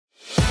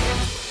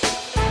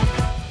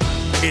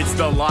It's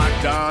the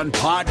Locked On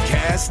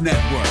Podcast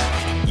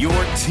Network, your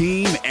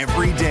team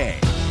every day.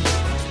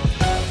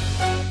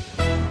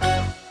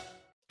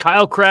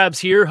 Kyle Krabs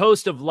here,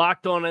 host of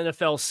Locked On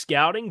NFL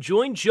Scouting.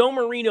 Join Joe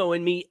Marino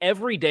and me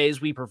every day as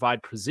we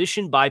provide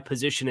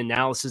position-by-position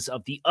analysis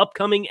of the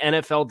upcoming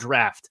NFL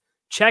Draft.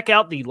 Check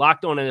out the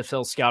Locked On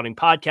NFL Scouting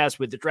podcast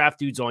with the Draft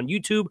Dudes on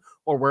YouTube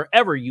or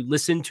wherever you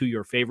listen to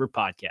your favorite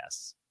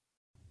podcasts.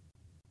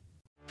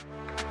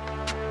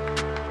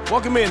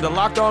 Welcome in to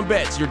Locked On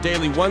Bets, your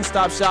daily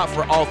one-stop shop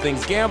for all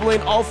things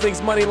gambling, all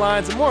things money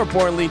lines, and more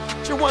importantly,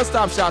 it's your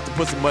one-stop shop to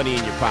put some money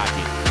in your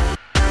pocket.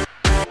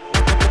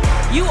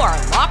 You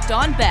are Locked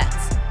On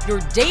Bets, your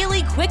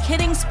daily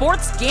quick-hitting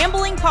sports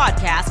gambling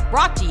podcast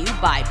brought to you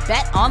by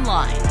Bet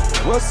Online.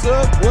 What's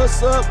up, what's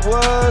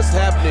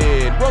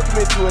happening? Welcome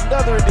into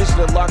another edition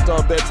of Locked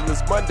On Bets on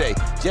this Monday,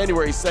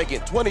 January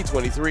 2nd,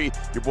 2023.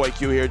 Your boy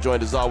Q here,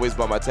 joined as always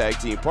by my tag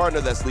team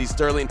partner, that's Lee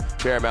Sterling,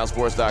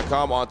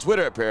 ParamountSports.com, on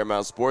Twitter at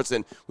Paramount Sports,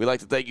 and we'd like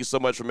to thank you so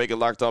much for making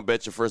Locked On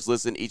Bets your first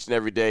listen each and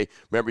every day.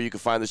 Remember, you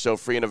can find the show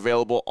free and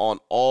available on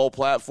all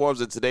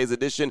platforms, and today's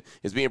edition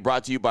is being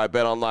brought to you by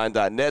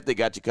BetOnline.net. They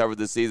got you covered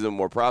this season with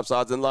more props,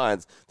 odds, and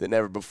lines than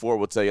ever before.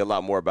 We'll tell you a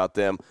lot more about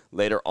them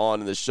later on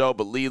in the show,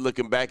 but Lee,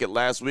 looking back at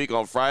last week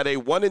on Friday,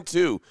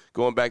 1-2.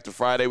 Going back to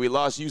Friday, we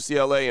lost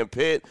UCLA and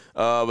Pitt,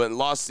 but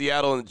lost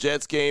Seattle in the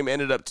Jets game,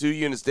 ended up 2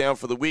 units down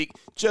for the week,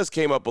 just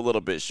came up a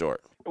little bit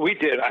short. We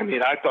did. I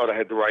mean, I thought I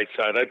had the right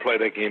side. I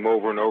played that game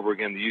over and over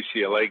again, the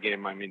UCLA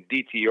game. I mean,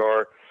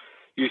 DTR,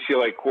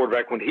 UCLA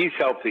quarterback, when he's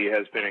healthy,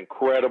 has been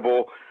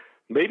incredible.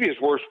 Maybe his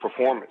worst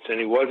performance, and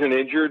he wasn't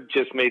injured,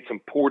 just made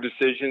some poor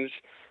decisions,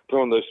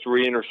 throwing those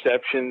 3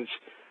 interceptions.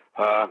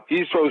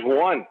 He throws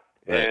one,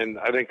 right, and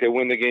I think they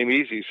win the game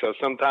easy. So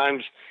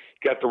sometimes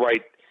you got the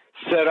right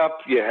setup.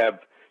 You have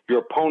your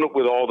opponent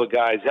with all the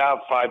guys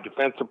out, 5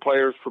 defensive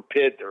players for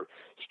Pitt. They're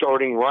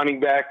starting running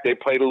back. They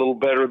played a little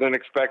better than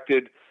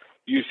expected.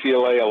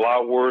 UCLA a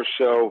lot worse.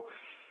 So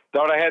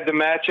thought I had the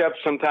matchup.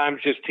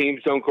 Sometimes just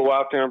teams don't go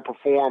out there and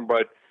perform.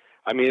 But,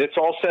 I mean, it's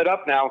all set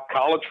up now.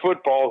 College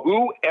football.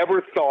 Who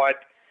ever thought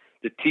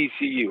the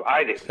TCU?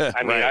 I didn't.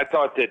 I mean, Right. I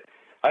thought it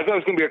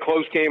was going to be a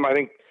close game.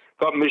 I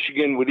thought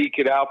Michigan would eke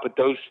it out, but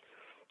those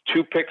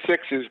 2 pick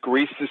sixes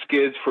greased the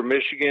skids for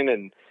Michigan.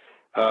 And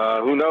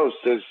who knows?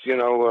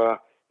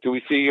 Do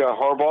we see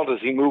Harbaugh?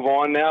 Does he move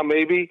on now?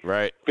 Maybe.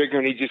 Right.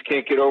 Figuring he just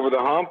can't get over the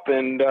hump.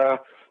 And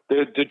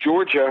the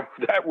Georgia,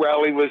 that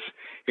rally was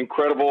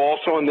incredible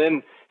also, and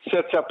then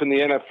sets up in the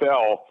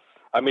NFL.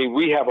 I mean,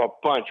 we have a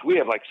bunch. We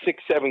have like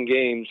 6-7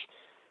 games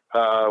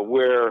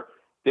where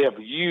they have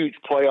huge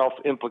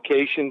playoff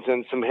implications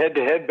and some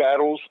head-to-head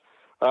battles.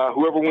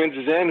 Whoever wins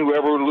is in.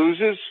 Whoever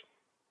loses,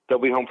 they'll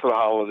be home for the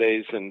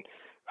holidays. And,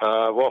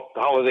 the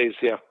holidays,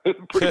 yeah,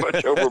 pretty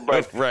much over,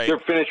 but Right. They're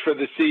finished for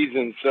the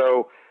season.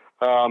 So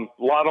a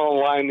lot on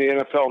the line in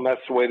the NFL, and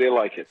that's the way they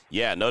like it.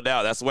 Yeah, no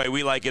doubt. That's the way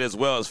we like it as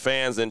well as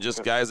fans and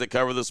just guys that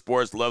cover the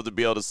sports. Love to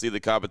be able to see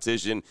the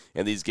competition,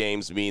 and these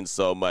games mean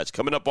so much.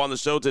 Coming up on the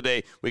show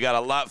today, we got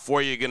a lot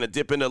for you. Going to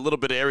dip into a little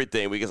bit of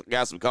everything. We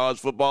got some college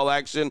football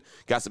action,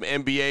 got some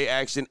NBA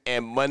action,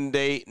 and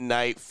Monday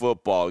Night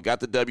Football. We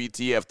got the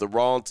WTF, the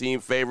wrong team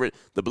favorite,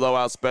 the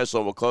blowout special,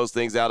 and we'll close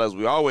things out as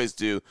we always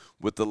do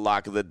with the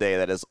lock of the day.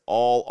 That is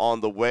all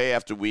on the way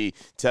after we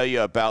tell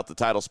you about the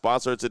title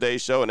sponsor of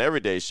today's show and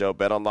everyday's show,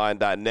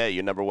 BetOnline.net,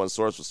 your number one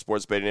source for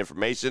sports betting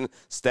information,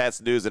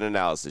 stats, news, and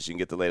analysis. You can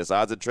get the latest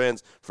odds and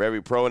trends for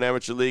every pro and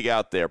amateur league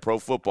out there, pro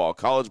football,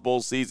 college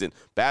bowl season,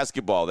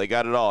 basketball. They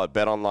got it all at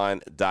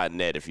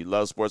BetOnline.net. If you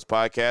love sports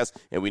podcasts,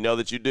 and we know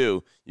that you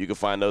do, you can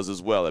find those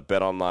as well at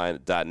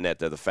BetOnline.net.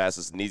 They're the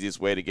fastest and easiest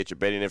way to get your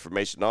betting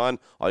information on.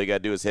 All you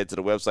got to do is head to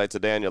the website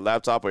today on your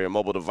laptop or your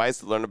mobile device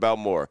to learn about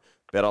more.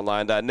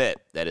 BetOnline.net,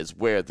 that is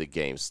where the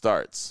game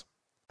starts.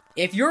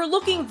 If you're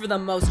looking for the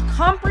most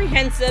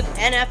comprehensive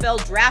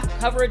NFL draft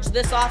coverage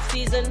this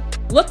offseason,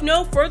 look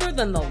no further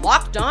than the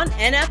Locked On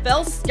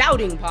NFL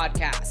Scouting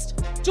Podcast.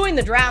 Join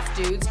the Draft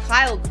Dudes,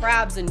 Kyle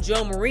Krabs and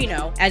Joe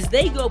Marino, as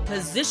they go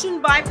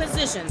position by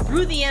position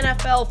through the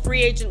NFL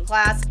free agent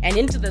class and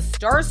into the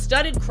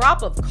star-studded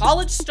crop of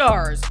college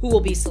stars who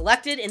will be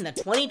selected in the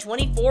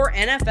 2024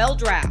 NFL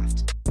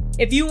Draft.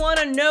 If you want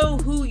to know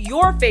who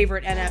your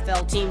favorite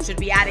NFL team should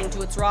be adding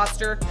to its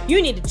roster,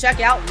 you need to check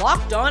out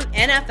Locked On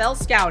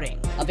NFL Scouting,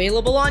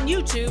 available on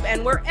YouTube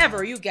and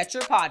wherever you get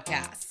your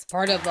podcasts.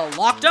 Part of the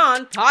Locked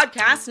On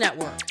Podcast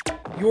Network,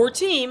 your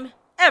team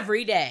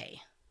every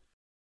day.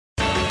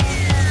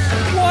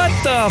 What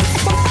the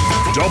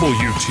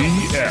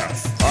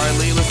WTF? All right,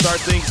 Lee, let's start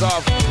things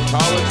off.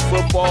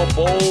 College football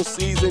bowl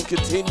season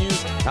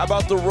continues. How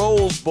about the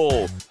Rose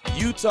Bowl?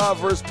 Utah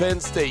versus Penn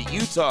State.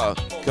 Utah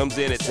comes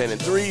in at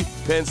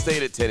 10-3. Penn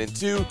State at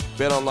 10-2.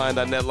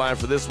 BetOnline.net line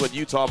for this one.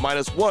 Utah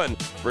 -1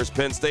 versus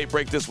Penn State.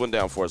 Break this one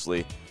down for us,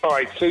 Lee. All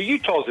right, so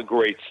Utah's a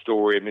great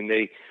story. I mean,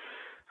 they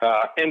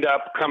end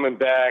up coming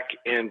back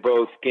in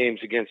both games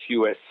against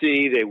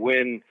USC. They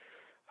win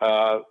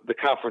the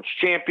conference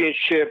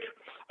championship.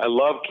 I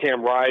love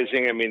Cam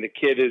Rising. I mean, the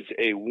kid is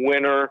a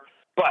winner.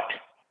 But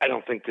I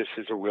don't think this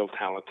is a real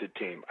talented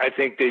team. I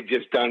think they've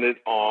just done it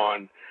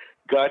on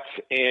guts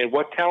and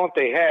what talent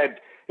they had.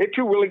 They had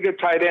two really good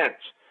tight ends,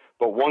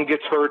 but one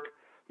gets hurt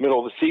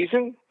middle of the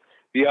season.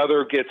 The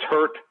other gets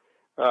hurt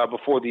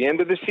before the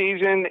end of the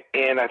season,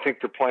 and I think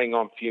they're playing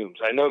on fumes.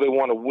 I know they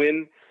want to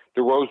win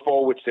the Rose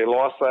Bowl, which they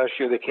lost last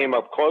year. They came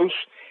up close,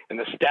 and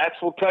the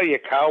stats will tell you,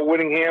 Kyle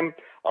Whittingham,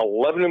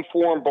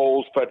 11-4 in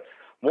bowls. But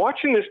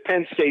watching this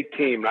Penn State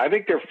team, I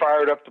think they're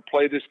fired up to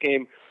play this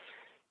game.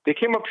 They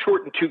came up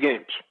short in two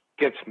games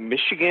against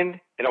Michigan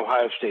and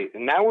Ohio State.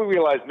 And now we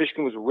realize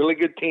Michigan was a really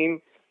good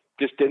team,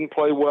 just didn't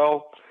play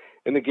well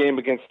in the game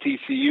against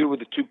TCU with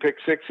the 2 pick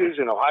sixes.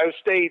 And Ohio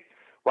State,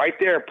 right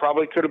there,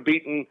 probably could have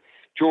beaten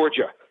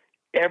Georgia.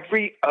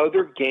 Every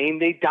other game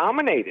they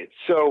dominated.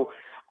 So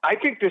I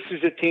think this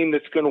is a team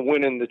that's going to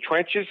win in the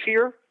trenches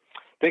here. I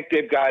think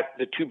they've got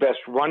the 2 best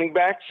running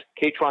backs,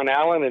 Katron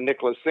Allen and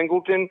Nicholas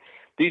Singleton.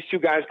 These 2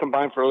 guys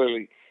combined for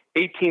literally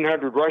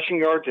 1,800 rushing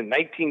yards and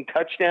 19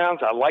 touchdowns.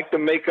 I like the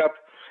makeup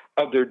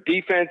of their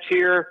defense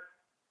here.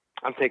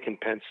 I'm taking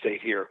Penn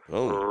State here.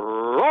 Oh.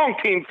 Wrong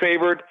team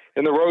favored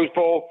in the Rose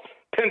Bowl.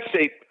 Penn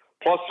State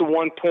plus the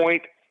 1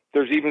 point.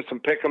 There's even some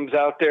pick'ems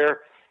out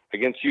there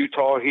against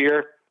Utah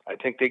here. I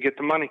think they get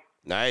the money.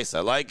 Nice. I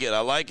like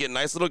it.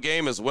 Nice little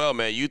game as well,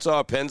 man.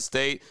 Utah, Penn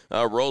State,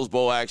 Rose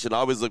Bowl action. I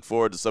always look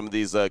forward to some of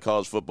these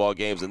college football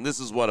games, and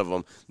this is one of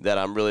them that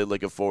I'm really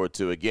looking forward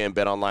to. Again,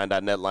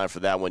 betonline.net line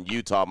for that one.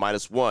 Utah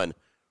 -1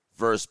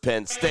 versus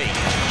Penn State.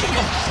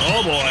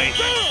 Oh,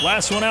 boy.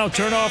 Last one out.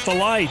 Turn off the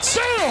lights.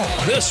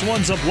 This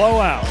one's a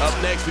blowout.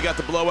 Up next, we got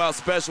the blowout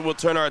special. We'll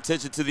turn our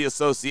attention to the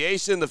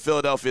association, the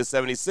Philadelphia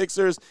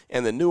 76ers,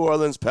 and the New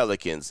Orleans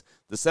Pelicans.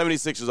 The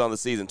 76ers on the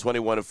season,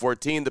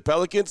 21-14. The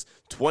Pelicans,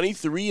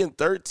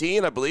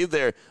 23-13. I believe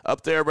they're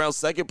up there around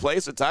second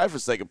place or tied for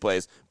second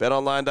place.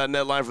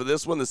 BetOnline.net line for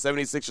this one. The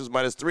 76ers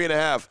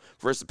 -3.5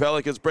 versus the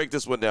Pelicans. Break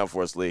this one down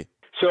for us, Lee.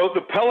 So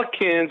the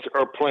Pelicans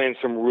are playing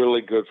some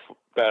really good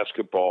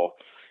basketball,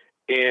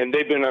 and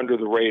they've been under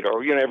the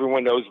radar. You know,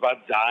 everyone knows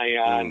about Zion.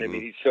 I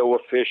mean, he's so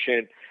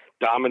efficient,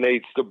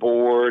 dominates the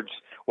boards.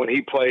 When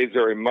he plays,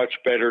 they're a much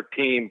better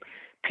team.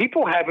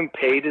 People haven't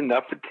paid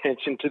enough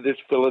attention to this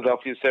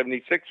Philadelphia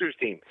 76ers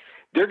team.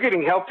 They're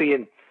getting healthy,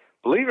 and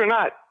believe it or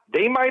not,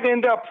 they might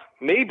end up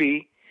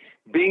maybe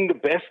being the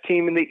best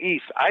team in the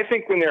East. I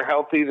think when they're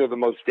healthy, they're the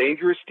most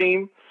dangerous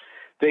team.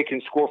 They can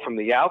score from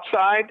the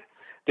outside.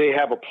 They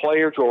have a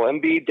player, Joel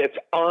Embiid, that's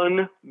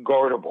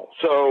unguardable.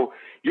 So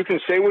you can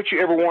say what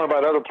you ever want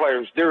about other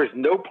players. There is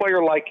no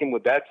player like him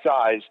with that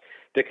size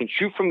that can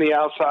shoot from the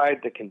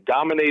outside, that can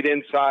dominate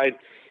inside.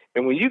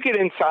 And when you get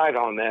inside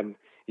on them,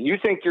 and you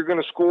think you're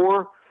going to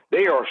score,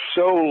 they are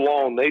so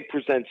long. They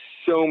present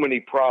so many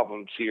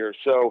problems here.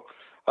 So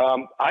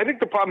I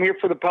think the problem here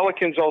for the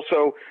Pelicans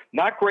also,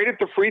 not great at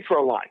the free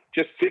throw line,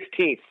 just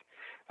 15th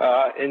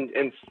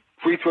in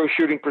free throw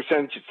shooting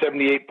percentage at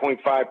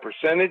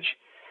 78.5%.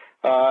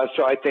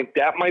 So I think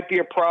that might be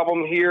a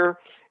problem here.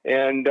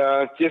 And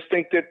just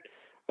think that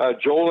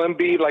Joel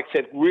Embiid, like I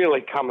said,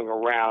 really coming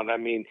around. I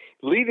mean,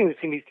 leading the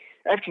team, he's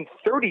averaging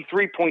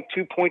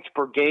 33.2 points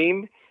per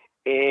game.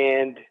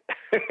 And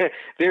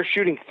they're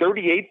shooting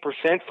 38%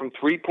 from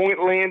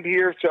three-point land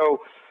here.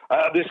 So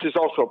this is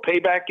also a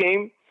payback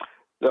game.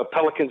 The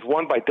Pelicans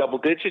won by double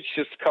digits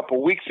just a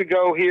couple weeks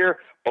ago here.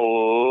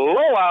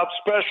 Blowout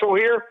special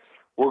here.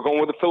 We're going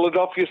with the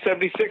Philadelphia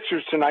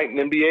 76ers tonight in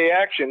NBA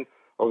action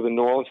over the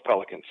New Orleans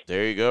Pelicans.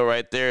 There you go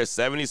right there,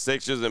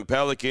 76ers and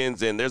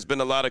Pelicans, and there's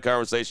been a lot of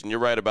conversation, you're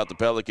right, about the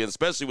Pelicans,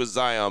 especially with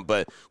Zion,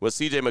 but what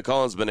C.J.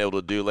 McCollum's been able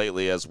to do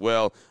lately as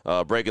well,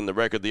 breaking the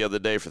record the other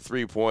day for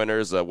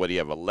three-pointers. What do you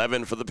have,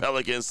 11 for the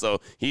Pelicans?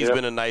 So he's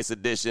been a nice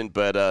addition,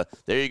 but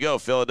there you go,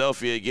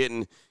 Philadelphia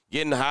getting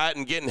hot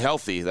and getting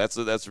healthy.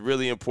 That's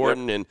really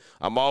important, and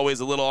I'm always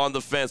a little on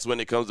the fence when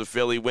it comes to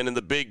Philly winning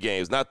the big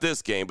games. Not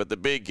this game, but the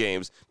big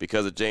games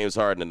because of James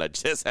Harden, and I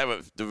just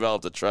haven't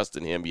developed a trust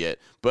in him yet.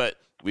 But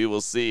we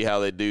will see how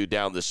they do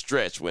down the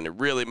stretch when it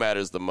really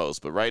matters the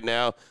most. But right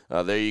now,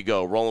 there you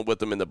go, rolling with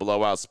them in the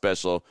blowout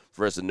special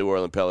versus the New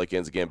Orleans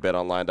Pelicans. Again,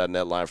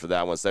 betonline.net line for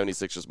that one.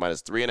 76ers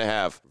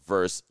 -3.5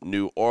 versus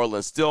New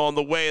Orleans. Still on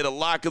the way. The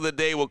lock of the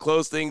day will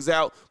close things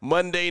out.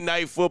 Monday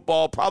Night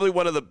Football, probably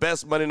one of the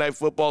best Monday Night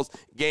Football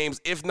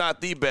games, if not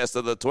the best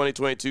of the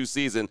 2022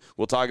 season.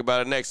 We'll talk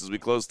about it next as we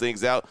close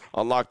things out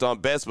on Locked On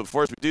Bets. But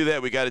first we do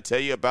that, we got to tell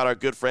you about our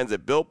good friends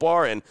at Built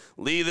Bar. And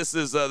Lee, this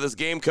is this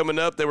game coming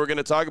up that we're going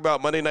to talk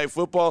about, Monday Night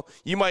Football.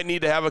 You might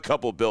need to have a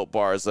couple Built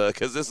Bars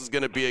because this is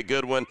going to be a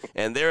good one.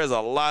 And there is a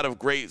lot of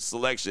great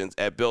selections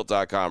at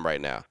Built.com right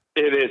now.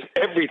 It is.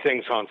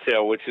 Everything's on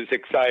sale, which is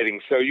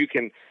exciting. So you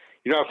can,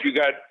 if you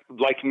got,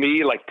 like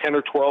me, like 10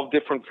 or 12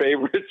 different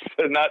favorites,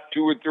 not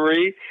 2 or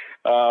 3,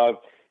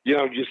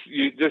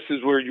 this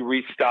is where you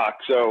restock.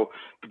 So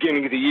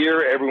beginning of the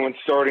year, everyone's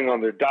starting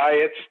on their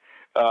diets.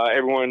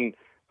 Everyone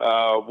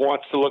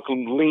wants to look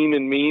lean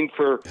and mean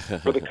for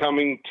the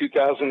coming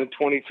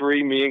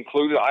 2023, me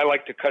included. I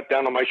like to cut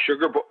down on my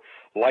sugar, but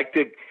like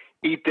to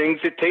eat things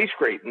that taste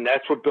great, and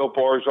that's what Built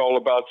Bar is all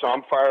about. So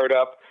I'm fired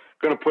up.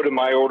 Going to put in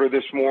my order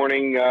this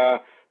morning.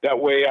 That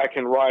way I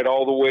can ride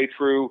all the way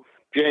through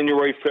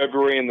January,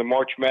 February, and the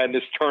March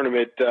Madness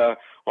tournament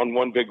on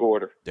one big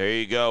order. There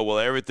you go. Well,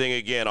 everything,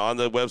 again, on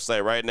the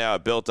website right now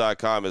at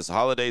Built.com is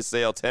holiday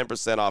sale,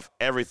 10% off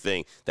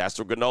everything. That's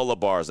the granola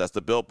bars. That's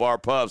the Built Bar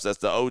Puffs. That's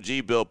the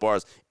OG Built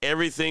Bars.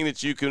 Everything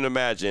that you can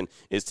imagine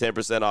is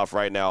 10% off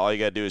right now. All you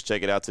got to do is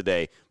check it out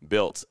today,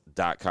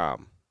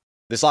 Built.com.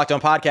 This Locked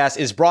On podcast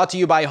is brought to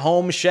you by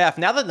Home Chef.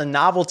 Now that the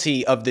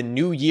novelty of the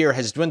new year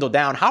has dwindled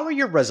down, how are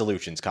your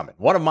resolutions coming?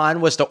 One of mine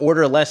was to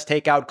order less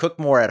takeout, cook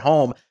more at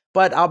home.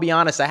 But I'll be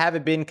honest, I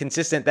haven't been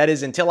consistent. That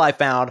is until I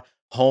found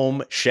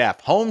Home Chef.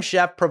 Home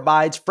Chef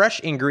provides fresh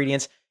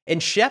ingredients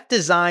and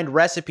chef-designed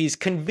recipes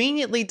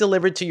conveniently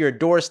delivered to your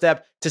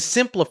doorstep to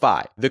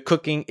simplify the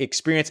cooking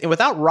experience and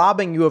without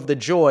robbing you of the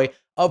joy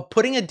of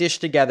putting a dish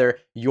together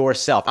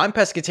yourself. I'm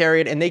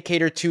pescatarian, and they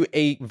cater to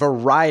a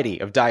variety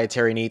of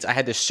dietary needs. I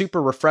had this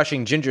super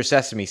refreshing ginger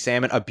sesame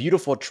salmon, a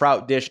beautiful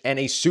trout dish, and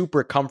a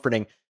super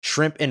comforting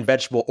shrimp and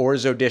vegetable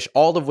orzo dish,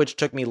 all of which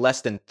took me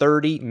less than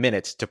 30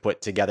 minutes to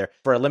put together.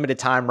 For a limited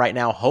time right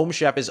now, Home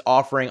Chef is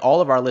offering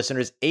all of our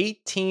listeners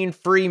 18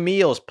 free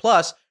meals,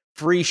 plus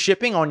free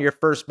shipping on your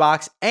first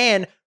box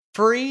and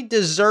free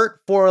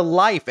dessert for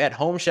life at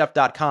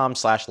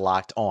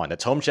homechef.com/lockedon.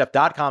 That's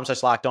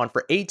homechef.com/lockedon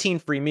for 18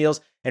 free meals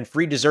and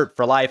free dessert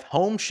for life.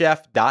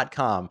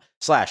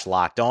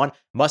 Homechef.com/lockedon.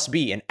 Must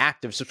be an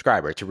active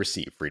subscriber to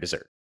receive free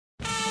dessert.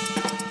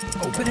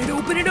 Open it,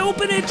 open it,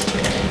 open it.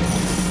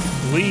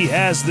 Lee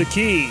has the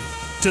key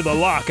to the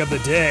lock of the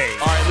day.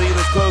 All right, Lee,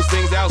 let's close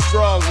things out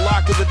strong.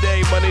 Lock of the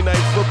day, Monday Night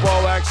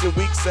Football action,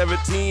 Week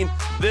 17.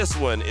 This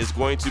one is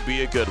going to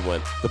be a good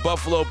one. The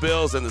Buffalo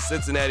Bills and the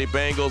Cincinnati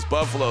Bengals.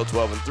 Buffalo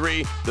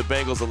 12-3, the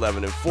Bengals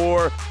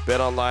 11-4.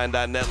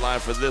 BetOnline.net line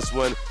for this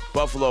one.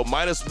 Buffalo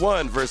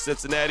 -1 versus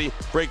Cincinnati.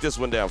 Break this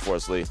one down for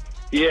us, Lee.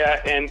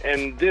 Yeah,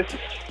 and this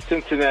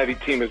Cincinnati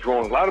team is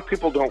rolling. A lot of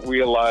people don't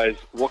realize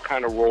what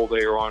kind of roll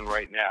they are on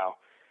right now.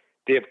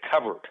 They have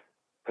covered.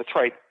 That's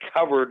right,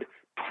 covered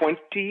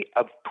 20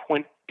 of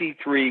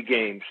 23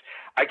 games.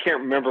 I can't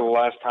remember the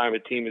last time a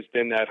team has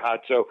been that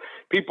hot. So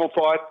people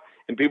thought,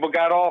 and people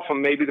got off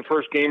on maybe the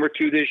first game or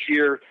two this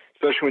year,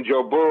 especially when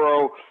Joe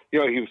Burrow,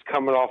 he was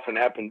coming off an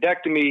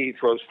appendectomy. He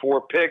throws 4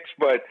 picks.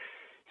 But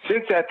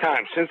since that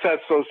time, since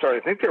that slow start,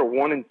 I think they're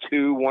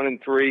 1-2,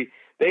 1-3.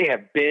 They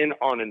have been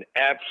on an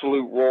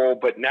absolute roll.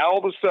 But now all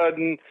of a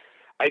sudden,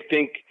 I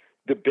think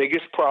the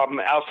biggest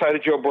problem outside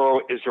of Joe Burrow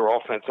is their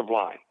offensive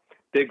line.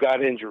 They've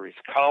got injuries.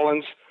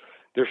 Collins,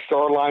 their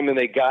star lineman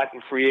they got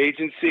in free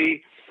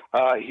agency,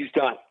 he's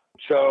done.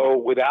 So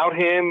without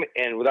him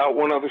and without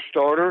one other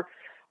starter,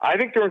 I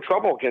think they're in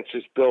trouble against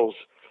this Bills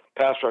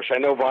pass rush. I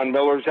know Von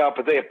Miller's out,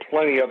 but they have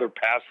plenty of other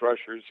pass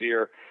rushers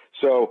here.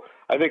 So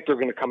I think they're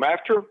going to come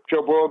after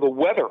Joe Burrow. The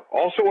weather,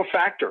 also a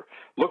factor.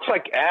 Looks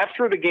like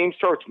after the game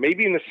starts,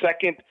 maybe in the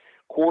second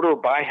quarter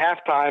by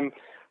halftime,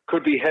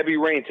 could be heavy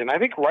rains. And I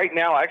think right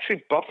now,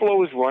 actually,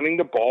 Buffalo is running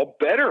the ball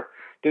better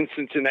than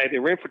Cincinnati. They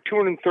ran for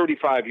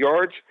 235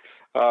 yards.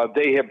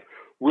 They have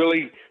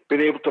really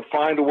been able to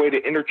find a way to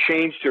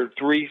interchange their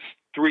three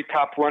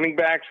top running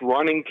backs,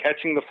 running,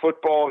 catching the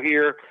football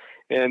here,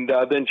 and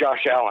then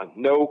Josh Allen.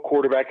 No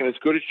quarterback, and as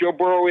good as Joe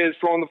Burrow is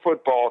throwing the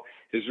football,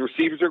 his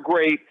receivers are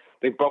great. I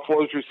think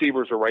Buffalo's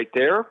receivers are right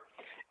there.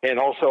 And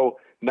also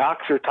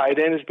Knox, their tight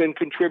end, has been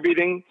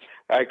contributing.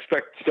 I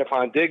expect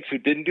Stephon Diggs, who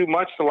didn't do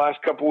much the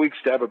last couple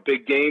weeks, to have a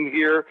big game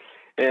here.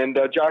 And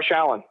Josh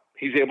Allen,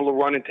 he's able to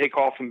run and take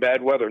off in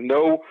bad weather.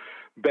 No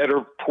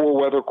better poor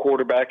weather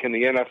quarterback in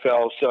the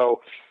NFL.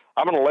 So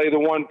I'm going to lay the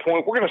 1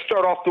 point. We're going to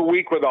start off the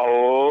week with a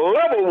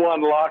level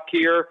 1 lock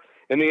here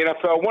in the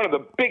NFL. One of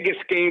the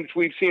biggest games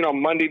we've seen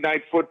on Monday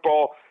Night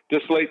Football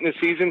this late in the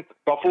season.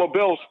 Buffalo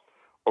Bills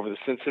over the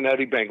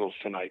Cincinnati Bengals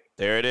tonight.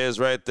 There it is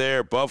right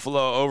there.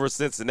 Buffalo over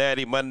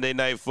Cincinnati, Monday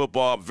Night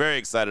Football. I'm very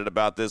excited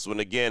about this one.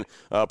 Again,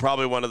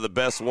 probably one of the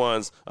best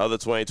ones of the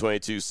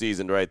 2022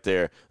 season right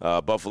there.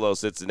 Buffalo,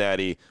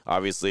 Cincinnati,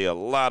 obviously a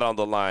lot on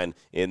the line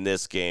in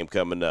this game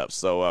coming up.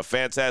 So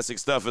fantastic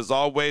stuff as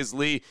always.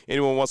 Lee,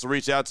 anyone wants to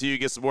reach out to you,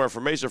 get some more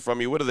information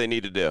from you, what do they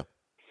need to do?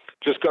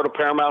 Just go to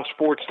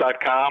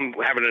ParamountSports.com.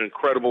 We're having an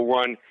incredible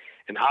run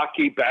in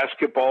hockey.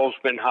 Basketball's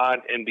been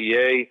hot,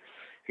 NBA,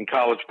 and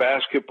college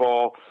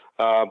basketball.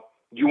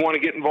 You want to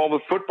get involved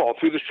with football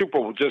through the Super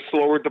Bowl. Just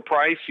lowered the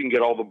price. You can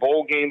get all the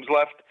bowl games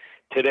left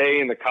today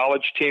in the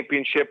college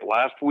championship,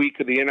 last week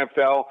of the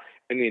NFL,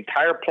 and the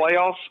entire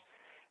playoffs.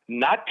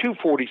 Not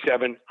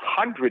 $247,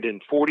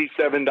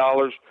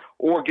 $147,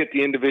 or get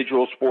the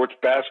individual sports,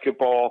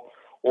 basketball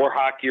or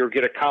hockey, or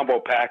get a combo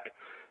pack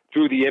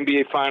through the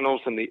NBA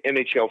Finals and the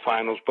NHL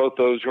Finals. Both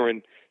those are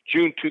in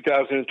June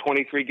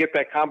 2023. Get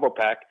that combo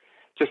pack,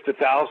 just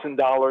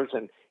 $1,000,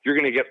 and you're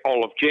going to get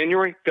all of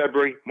January,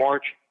 February,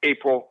 March,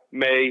 April,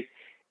 May,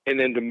 and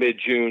into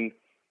mid-June.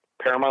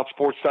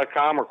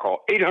 ParamountSports.com or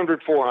call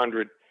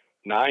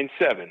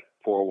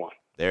 800-400-9741.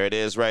 There it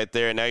is right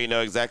there. Now you know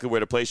exactly where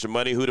to place your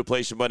money, who to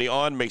place your money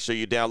on. Make sure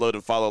you download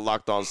and follow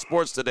Locked On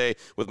Sports today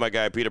with my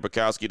guy Peter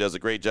Bukowski. Does a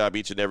great job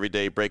each and every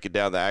day breaking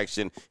down the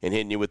action and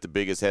hitting you with the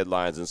biggest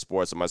headlines in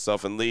sports. And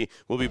myself and Lee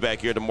will be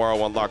back here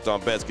tomorrow on Locked On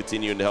Bets,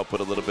 continuing to help put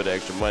a little bit of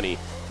extra money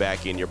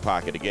back in your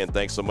pocket. Again,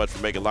 thanks so much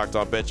for making Locked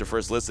On Bets your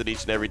first listen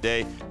each and every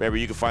day. Remember,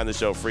 you can find the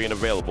show free and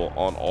available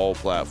on all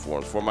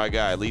platforms. For my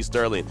guy, Lee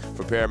Sterling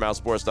from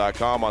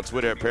ParamountSports.com, on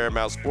Twitter at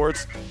Paramount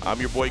Sports. I'm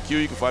your boy Q.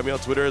 You can find me on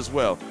Twitter as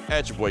well,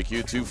 at your boy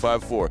Q254.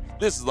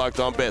 This is Locked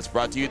On Bets,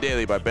 brought to you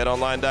daily by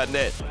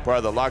BetOnline.net, part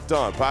of the Locked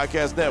On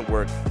Podcast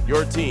Network,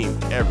 your team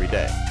every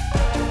day.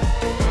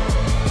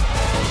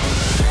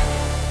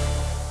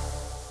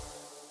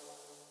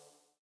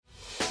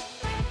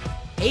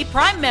 Hey,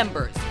 Prime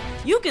members,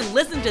 you can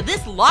listen to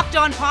this Locked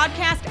On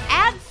podcast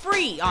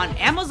ad-free on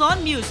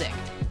Amazon Music.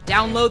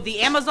 Download the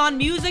Amazon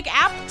Music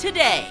app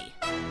today.